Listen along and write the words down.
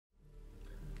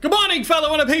Good morning,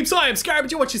 fellow INTERPEEPS. I am Scarab,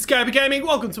 you're watching Scarabic Gaming.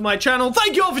 Welcome to my channel.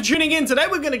 Thank you all for tuning in. Today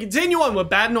we're going to continue on with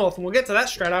Bad North, and we'll get to that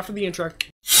straight after the intro.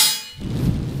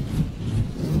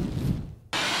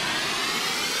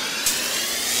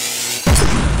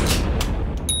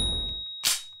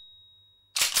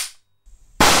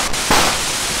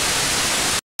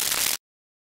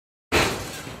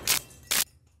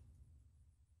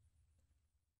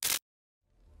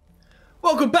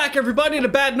 Welcome back, everybody, to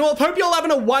Bad North. Hope you're all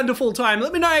having a wonderful time.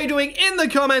 Let me know how you're doing in the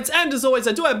comments, and as always,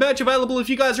 I do have merch available if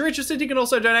you guys are interested. You can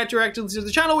also donate directly to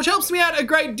the channel, which helps me out a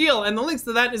great deal, and the links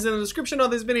to that is in the description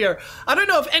of this video. I don't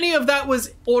know if any of that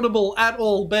was audible at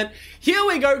all, but here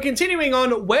we go, continuing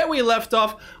on where we left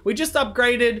off. We just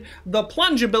upgraded the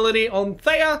plunge ability on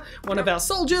Thea, one of our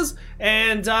soldiers,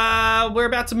 and we're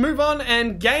about to move on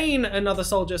and gain another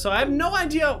soldier, so I have no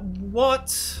idea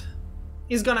what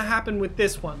is going to happen with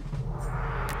this one.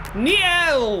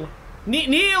 Nearly.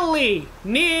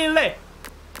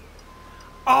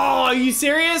 Oh, are you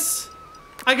serious?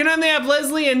 I can only have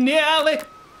Leslie and Nearly.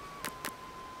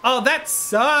 Oh, that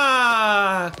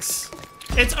sucks.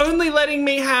 It's only letting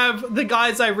me have the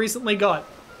guys I recently got.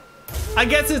 I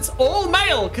guess it's all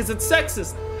male because it's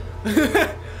sexist.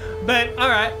 But all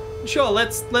right, sure.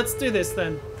 Let's do this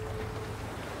then.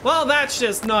 Well, that's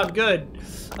just not good.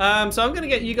 So I'm gonna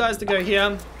get you guys to go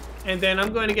here. And then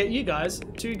I'm going to get you guys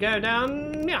to go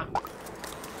down here.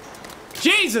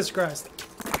 Jesus Christ.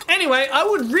 Anyway, I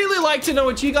would really like to know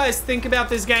what you guys think about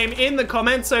this game in the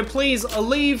comments, so please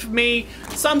leave me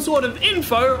some sort of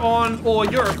info on, or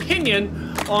your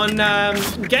opinion on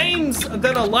games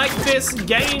that are like this,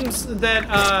 games that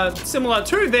are similar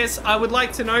to this. I would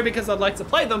like to know because I'd like to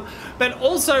play them, but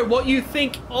also what you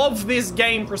think of this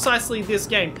game, precisely this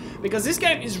game, because this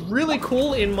game is really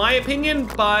cool in my opinion,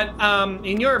 but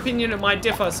in your opinion it might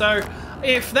differ. So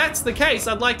if that's the case,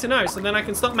 I'd like to know, so then I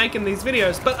can stop making these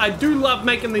videos. But I do love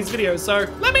making these videos, so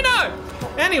let me know.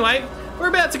 Anyway, we're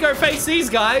about to go face these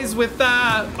guys with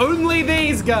only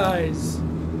these guys.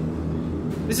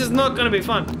 This is not going to be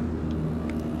fun.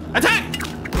 Attack!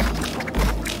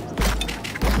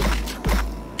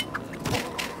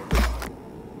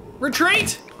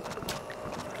 Retreat!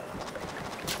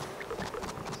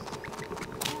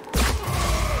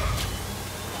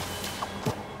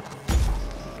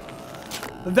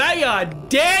 They are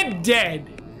dead.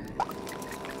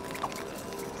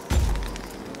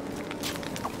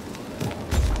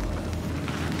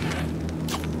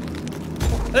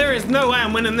 There is no way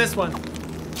I'm winning this one.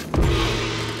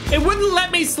 It wouldn't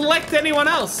let me select anyone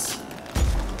else.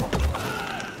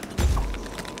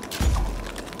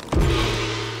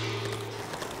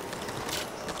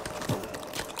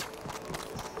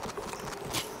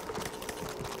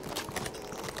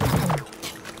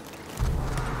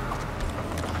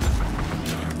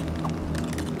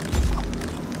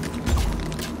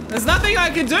 There's nothing I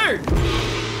can do.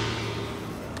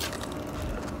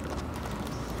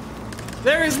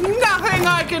 There is nothing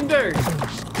I can do.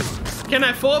 Can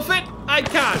I forfeit? I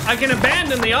can't. I can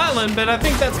abandon the island, but I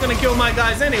think that's going to kill my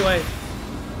guys anyway.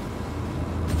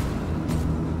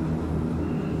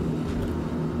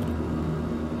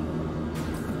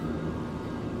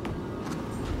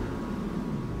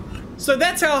 So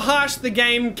that's how harsh the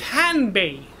game can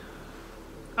be.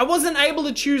 I wasn't able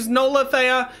to choose Nola,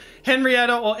 Thea,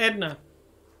 Henrietta, or Edna.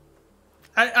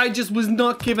 I just was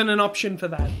not given an option for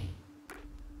that.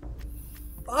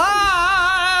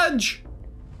 Fudge!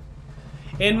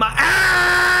 In my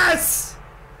ass!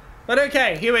 But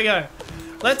okay, here we go.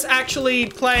 Let's actually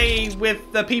play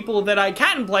with the people that I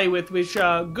can play with, which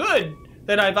are good,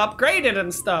 that I've upgraded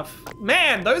and stuff.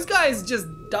 Man, those guys just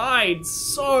died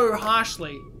so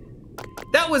harshly.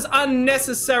 That was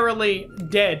unnecessarily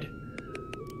dead.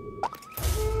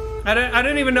 I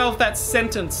don't even know if that's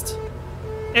sentenced.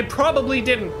 It probably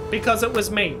didn't, because it was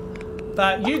me.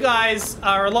 But you guys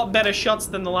are a lot better shots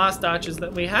than the last archers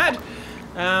that we had.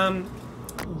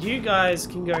 You guys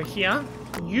can go here.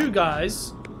 You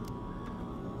guys...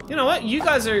 You know what? You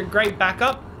guys are a great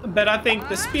backup, but I think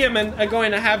the spearmen are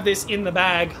going to have this in the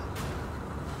bag.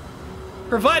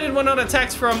 Provided we're not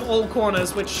attacked from all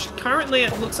corners, which currently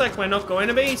it looks like we're not going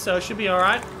to be, so it should be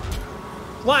alright.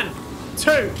 1,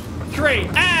 2, 3,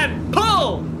 and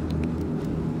pull!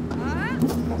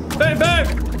 Boom, boom!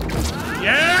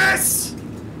 Yes!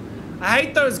 I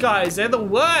hate those guys. They're the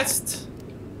worst.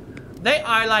 They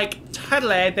are like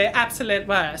totally the absolute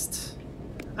worst.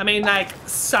 I mean, like,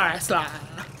 seriously.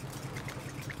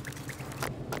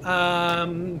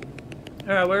 Alright,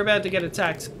 we're about to get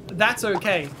attacked. That's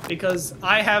okay, because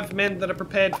I have men that are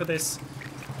prepared for this.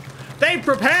 They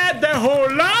prepared their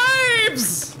whole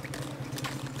lives!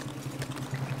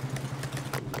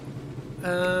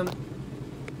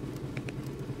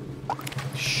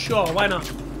 Sure, why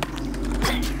not?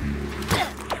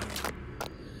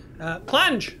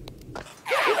 Plunge!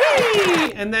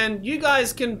 Whee! And then you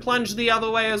guys can plunge the other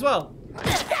way as well.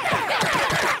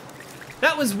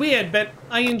 That was weird, but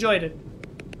I enjoyed it.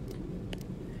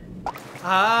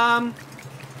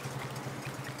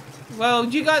 Well,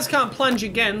 you guys can't plunge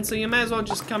again, so you may as well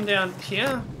just come down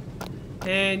here.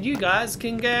 And you guys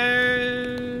can go...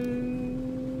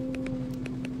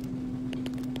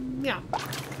 Yeah.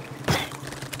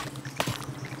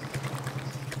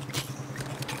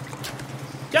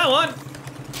 Go on!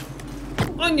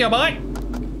 On your bike!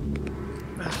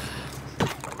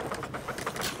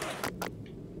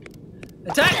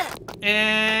 Attack!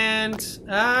 And...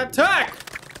 attack!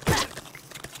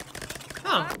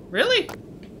 Oh, really?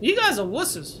 You guys are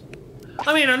wusses.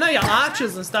 I mean, I know you're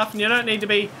archers and stuff, and you don't need to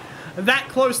be that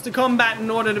close to combat in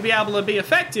order to be able to be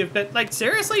effective, but, like,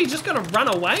 seriously? You just gotta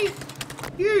run away?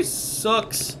 You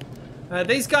sucks.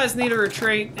 These guys need to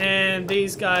retreat, and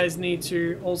these guys need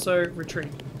to also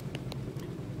retreat.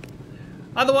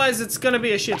 Otherwise, it's gonna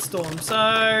be a shitstorm,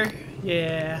 so...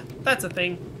 yeah, that's a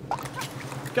thing.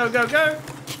 Go, go, go!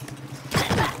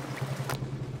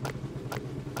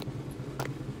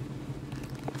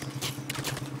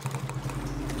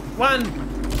 One,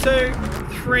 two,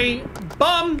 three,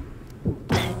 bomb! Boom!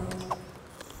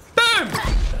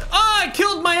 Oh, I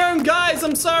killed my own guys,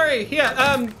 I'm sorry. Here,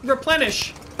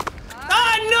 replenish.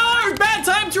 Ah, no! Bad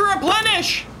time to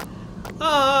replenish!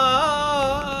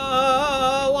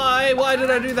 Why did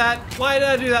I do that? Why did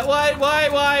I do that?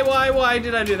 Why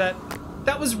did I do that?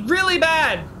 That was really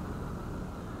bad.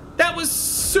 That was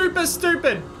super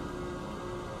stupid.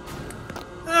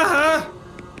 Alright.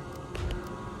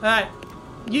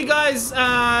 You guys,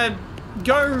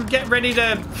 go get ready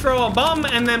to throw a bomb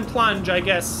and then plunge, I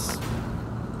guess.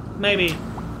 Maybe.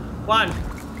 1,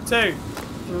 2,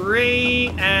 3,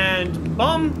 and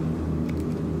bomb.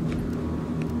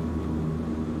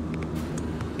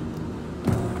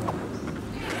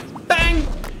 Bang!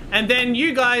 And then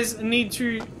you guys need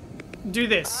to do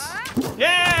this.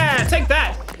 Yeah, take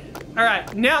that. All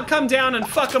right, now come down and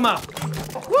fuck them up.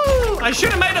 Woo! I should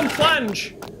have made them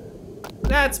plunge.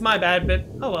 That's my bad, but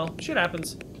oh well, shit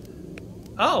happens.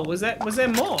 Oh, was there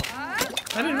more?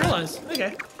 I didn't realize.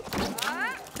 Okay.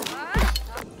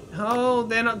 Oh,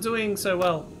 they're not doing so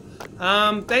well.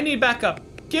 They need backup.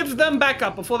 Give them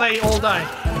backup before they all die.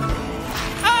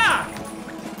 Ah!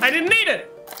 I didn't need it.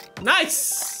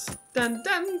 Nice. Dun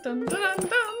dun dun dun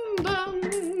dun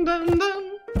dun dun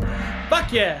dun.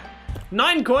 Fuck yeah.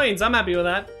 9 coins. I'm happy with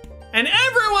that. And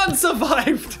everyone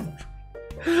survived.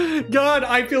 God,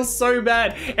 I feel so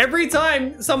bad. Every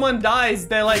time someone dies,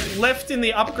 they're like left in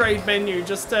the upgrade menu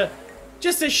just to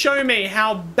show me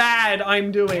how bad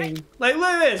I'm doing. Like,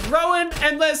 look at this, Rowan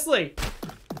and Leslie.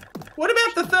 What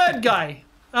about the third guy?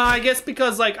 I guess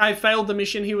because like I failed the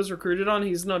mission he was recruited on,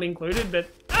 he's not included, but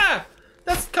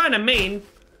that's kind of mean.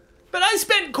 But I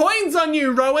spent coins on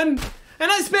you, Rowan,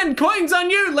 and I spent coins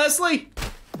on you, Leslie.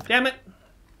 Damn it.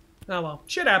 Oh well,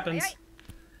 shit happens.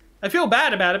 I feel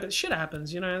bad about it, but shit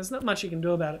happens, you know, there's not much you can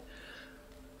do about it.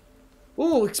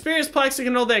 Ooh, experienced pikes that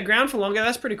can hold their ground for longer,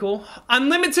 that's pretty cool.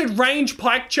 Unlimited range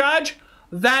pike charge,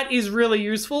 that is really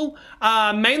useful.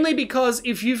 Mainly because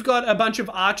if you've got a bunch of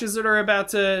archers that are about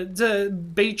to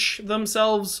beach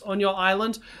themselves on your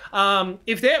island,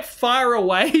 if they're far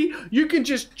away, you can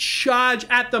just charge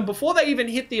at them before they even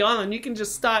hit the island. You can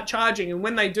just start charging, and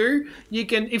when they do, you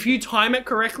can, if you time it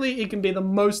correctly, it can be the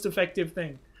most effective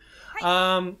thing.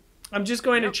 I'm just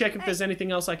going to check if there's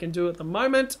anything else I can do at the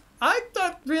moment. I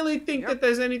don't really think that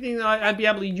there's anything that I'd be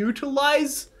able to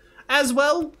utilize as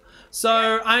well.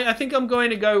 So I think I'm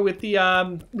going to go with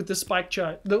the spike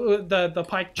charge, the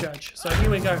pike charge. So here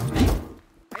we go.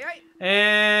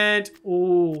 And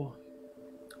ooh,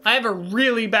 I have a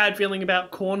really bad feeling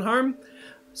about Corn Home,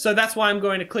 so that's why I'm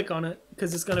going to click on it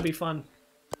because it's going to be fun.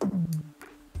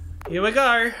 Here we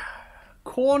go,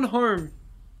 Corn Home.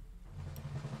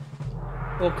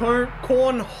 Or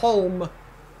Corn Home.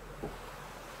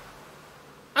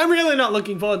 I'm really not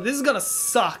looking forward. This is gonna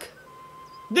suck.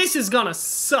 This is gonna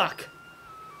suck.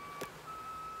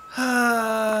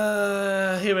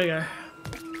 Here we go.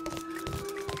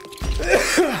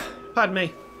 Pardon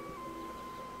me.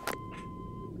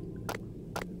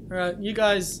 Alright, you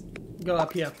guys go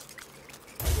up here.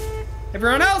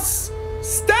 Everyone else,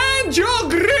 stand your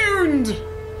ground!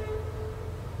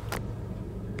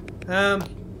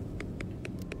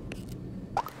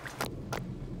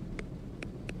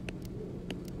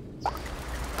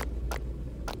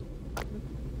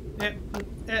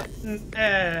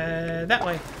 That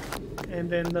way. And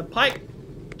then the pike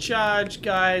charge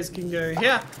guys can go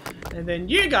here. And then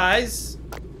you guys...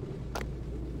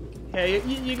 Yeah,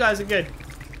 you guys are good.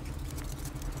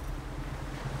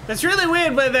 That's really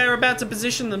weird where they're about to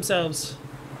position themselves.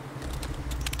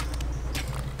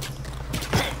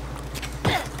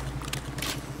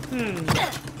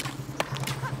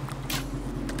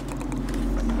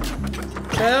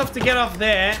 They'll have to get off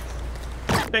there.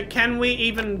 But can we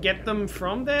even get them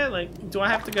from there? Like, do I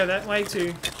have to go that way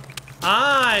to...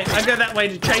 I go that way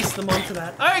to chase them onto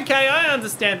that. Okay, I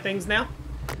understand things now.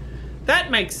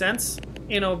 That makes sense.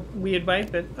 In a weird way,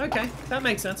 but okay, that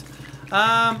makes sense.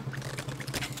 I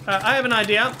have an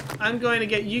idea. I'm going to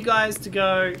get you guys to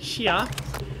go here.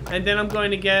 And then I'm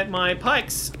going to get my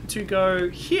pikes to go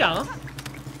here.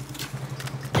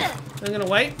 I'm going to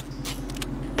wait.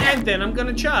 And then I'm going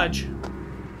to charge.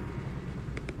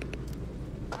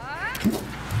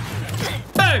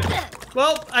 Boom!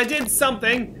 Well, I did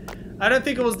something. I don't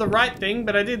think it was the right thing,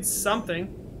 but I did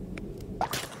something.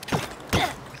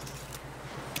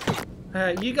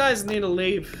 You guys need to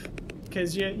leave.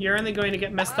 Because you're only going to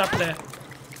get messed up there.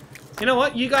 You know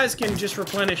what? You guys can just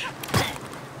replenish.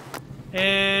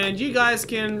 And you guys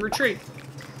can retreat.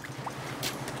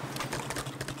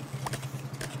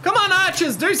 Come on,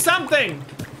 archers, do something!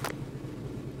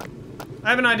 I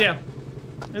have an idea.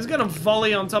 I'm just gonna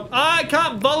volley on top. Oh, I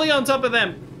can't volley on top of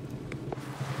them!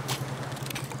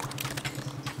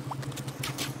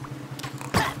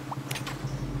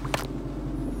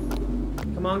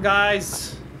 Come on,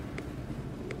 guys.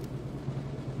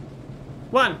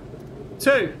 1,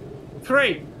 2,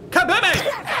 3. Kaboom!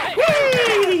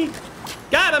 Whee!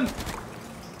 Got him!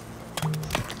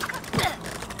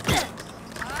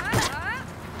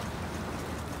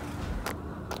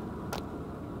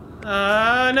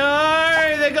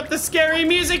 No! They got the scary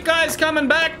music guys coming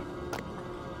back!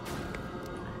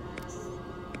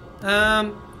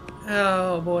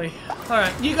 Oh boy.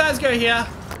 Alright, you guys go here.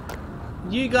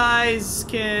 You guys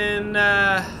can,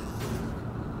 I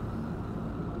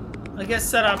guess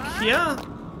set up here.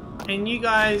 And you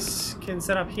guys can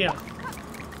set up here.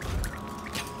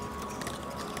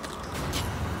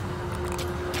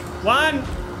 One,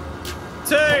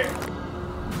 two.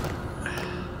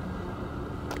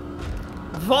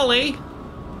 Volley.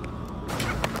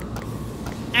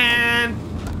 And...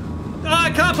 oh, I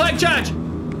can't play charge.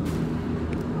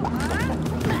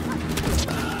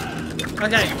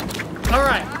 Okay.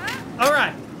 Alright.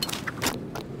 Alright.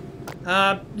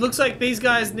 Looks like these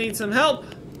guys need some help.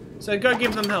 So go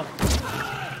give them help.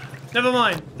 Never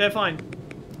mind. They're fine.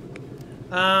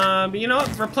 But you know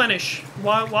what? Replenish.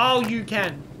 While you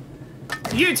can.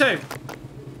 You two.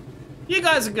 You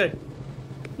guys are good.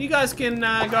 You guys can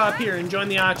go up here and join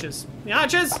the archers. The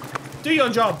archers, do your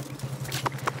job.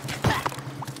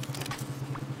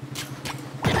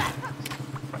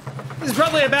 This is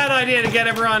probably a bad idea to get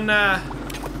everyone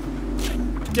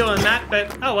doing that,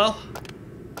 but oh well.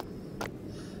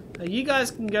 You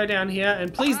guys can go down here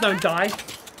and please don't die.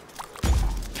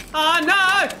 Oh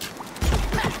no!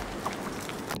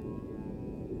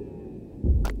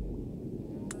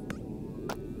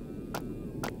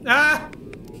 Ah!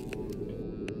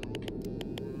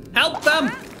 Help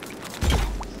them!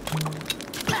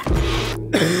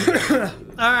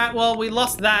 Alright, well, we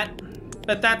lost that.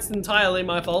 But that's entirely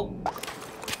my fault.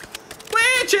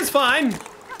 Which is fine.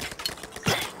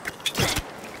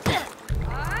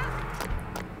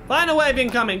 Final wave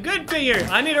incoming. Good for you.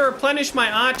 I need to replenish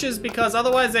my archers because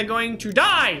otherwise they're going to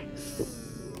die.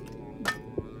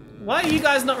 Why are you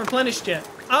guys not replenished yet?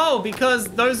 Oh, because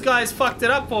those guys fucked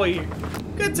it up for you.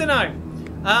 Good to know.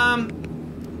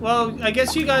 Well, I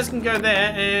guess you guys can go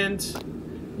there, and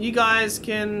you guys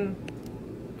can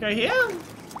go here?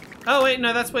 Oh, wait,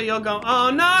 no, that's where you're going. Oh,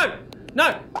 no!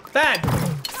 No! Bad!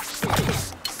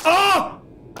 Oh!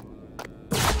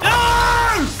 No!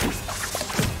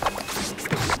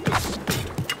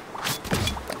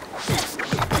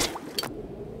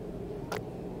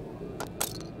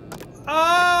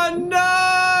 Oh, no!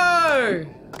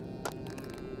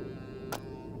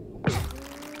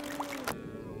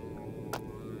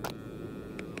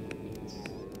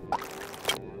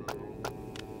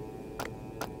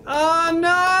 Oh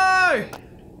no!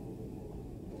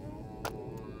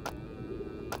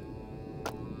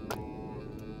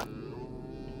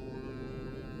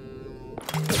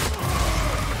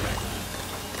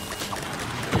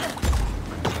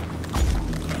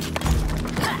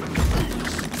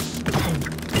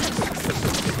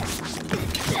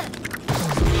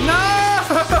 No!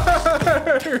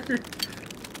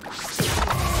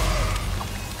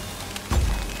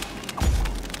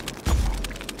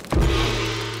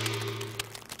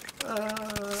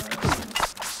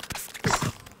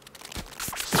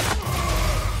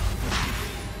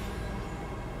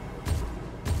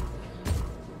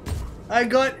 I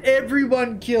got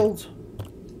everyone killed.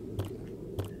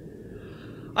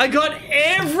 I got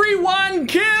everyone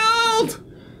killed!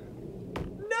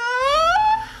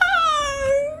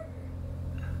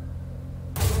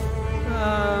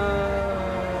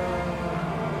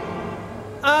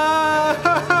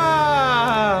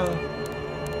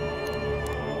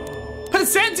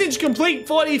 Percentage complete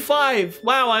 45.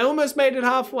 Wow, I almost made it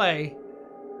halfway.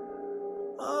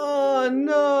 Oh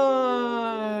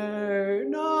no.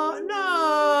 No,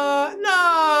 no, no.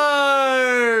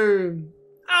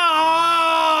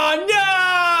 Oh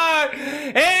no.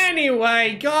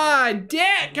 Anyway, God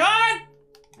damn it.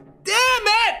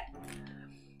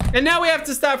 And now we have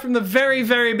to start from the very,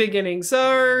 very beginning.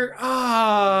 So,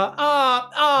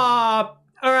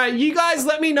 all right, you guys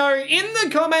let me know in the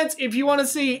comments if you want to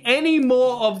see any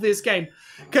more of this game.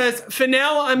 Because for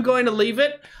now, I'm going to leave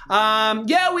it.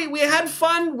 Yeah, we had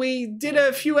fun. We did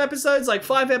a few episodes, like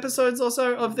 5 episodes or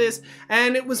so of this,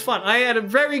 and it was fun. I had a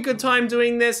very good time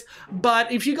doing this.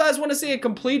 But if you guys want to see a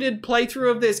completed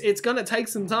playthrough of this, it's going to take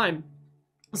some time.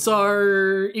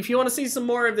 So if you want to see some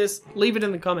more of this, leave it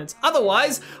in the comments.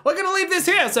 Otherwise, we're going to leave this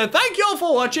here. So thank you all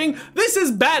for watching. This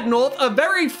is Bad North, a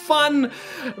very fun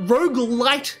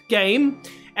roguelite game.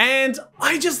 And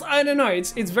I don't know,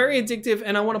 it's very addictive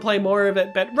and I want to play more of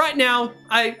it. But right now,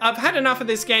 I've had enough of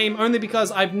this game only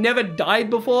because I've never died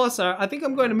before. So I think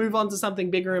I'm going to move on to something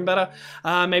bigger and better.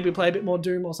 Maybe play a bit more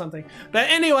Doom or something. But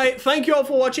anyway, thank you all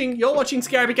for watching. You're watching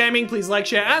Scarabic Gaming. Please like,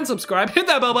 share, and subscribe. Hit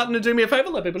that bell button to do me a favor.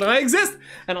 Let people know I exist.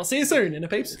 And I'll see you soon,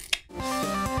 INTERPEEPS.